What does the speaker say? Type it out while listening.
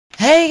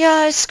Hey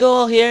guys,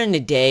 Skull here, and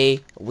today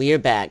we're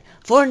back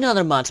for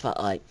another mod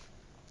spotlight.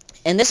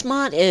 And this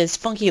mod is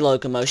Funky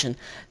Locomotion.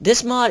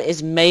 This mod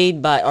is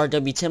made by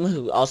RW Tim,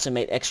 who also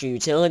made Extra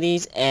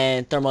Utilities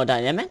and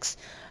Thermodynamics.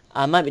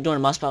 I might be doing a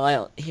mod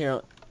spotlight here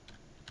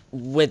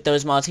with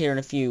those mods here in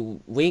a few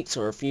weeks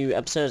or a few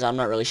episodes, I'm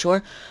not really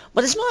sure.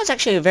 But this mod is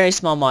actually a very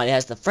small mod. It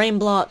has the frame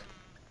block,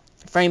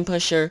 frame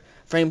pusher,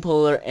 frame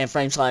puller, and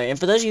frame slider. And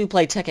for those of you who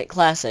play Tekkit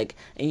Classic,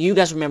 and you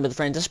guys remember the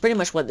frames, that's pretty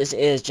much what this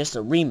is, just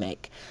a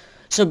remake.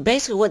 So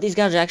basically what these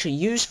guys are actually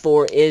used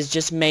for is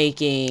just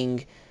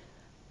making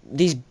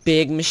these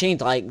big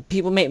machines. Like,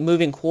 people make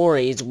moving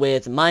quarries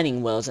with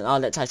mining wells and all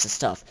that types of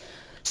stuff.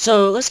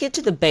 So let's get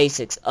to the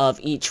basics of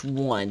each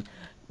one.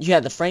 You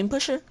have the frame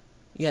pusher,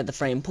 you have the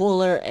frame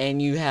puller, and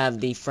you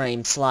have the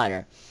frame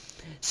slider.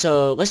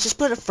 So let's just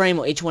put a frame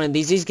on each one of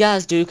these. These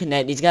guys do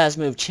connect. These guys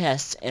move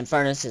chests and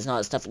furnaces and all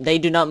that stuff. They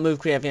do not move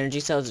creative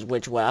energy cells,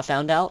 which is what I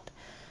found out.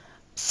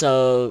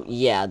 So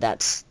yeah,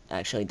 that's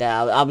actually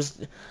that. I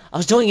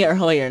was doing it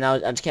earlier and I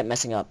just kept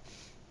messing up.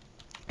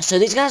 So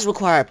these guys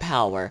require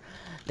power.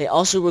 They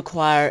also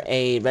require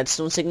a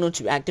redstone signal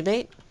to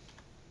activate.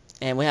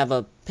 And we have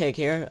a pig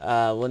here.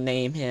 We'll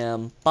name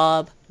him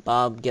Bob.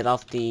 Bob, get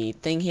off the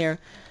thing here.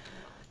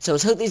 So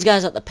let's hook these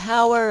guys up to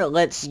power.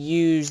 Let's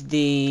use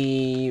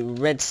the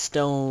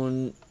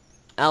redstone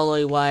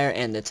alloy wire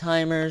and the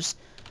timers,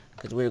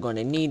 because we're going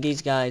to need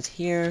these guys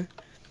here.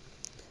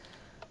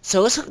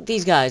 So let's hook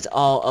these guys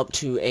all up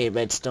to a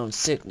redstone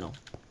signal.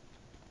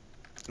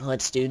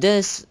 Let's do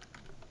this,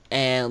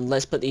 and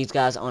let's put these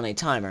guys on a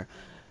timer.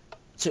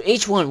 So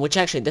each one, which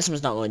actually this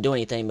one's not going to do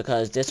anything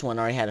because this one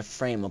already had a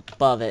frame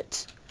above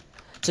it.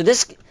 So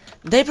this,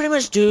 they pretty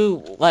much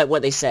do like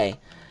what they say.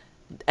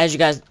 As you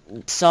guys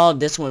saw,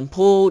 this one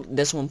pulled,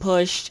 this one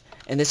pushed,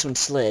 and this one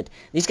slid.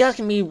 These guys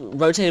can be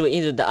rotated with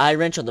either the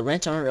I-wrench or the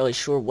wrench. I'm not really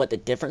sure what the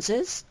difference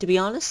is, to be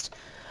honest.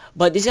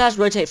 But these guys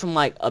rotate from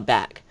like a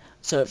back.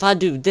 So if I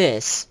do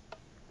this,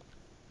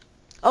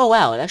 oh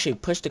wow, it actually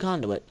pushed the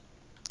conduit.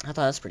 I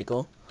thought that's pretty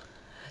cool.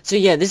 So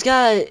yeah, this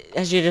guy,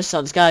 as you just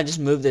saw, this guy just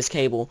moved this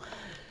cable.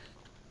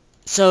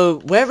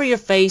 So wherever you're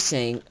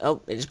facing,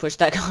 oh, it just pushed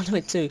that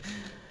conduit too.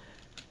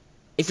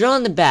 If you're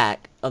on the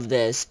back of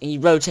this and you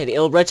rotate it,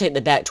 it'll rotate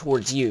the back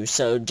towards you.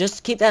 So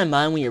just keep that in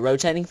mind when you're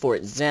rotating. For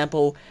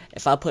example,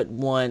 if I put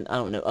one, I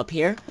don't know, up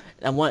here,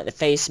 and I want it to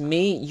face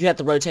me, you have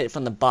to rotate it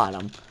from the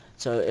bottom.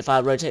 So if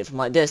I rotate it from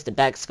like this, the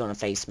back's going to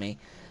face me.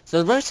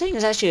 So the rotating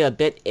is actually a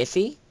bit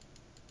iffy,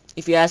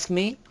 if you ask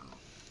me.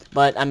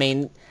 But, I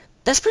mean,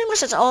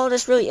 that's all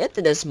that's really it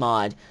to this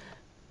mod.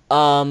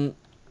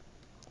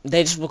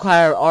 They just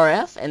require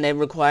RF, and they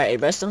require a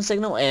redstone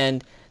signal,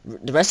 and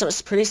the rest of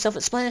it's pretty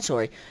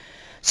self-explanatory.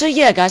 So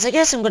yeah, guys, I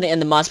guess I'm going to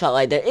end the mod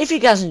spotlight there. If you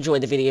guys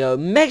enjoyed the video,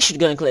 make sure to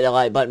go and click that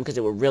like button because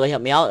it will really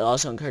help me out. It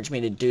also encourage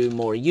me to do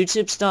more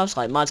YouTube stuff,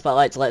 like mod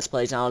spotlights, let's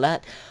plays, and all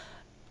that.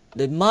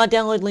 The mod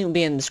download link will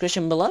be in the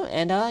description below,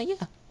 and yeah,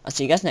 I'll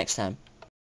see you guys next time.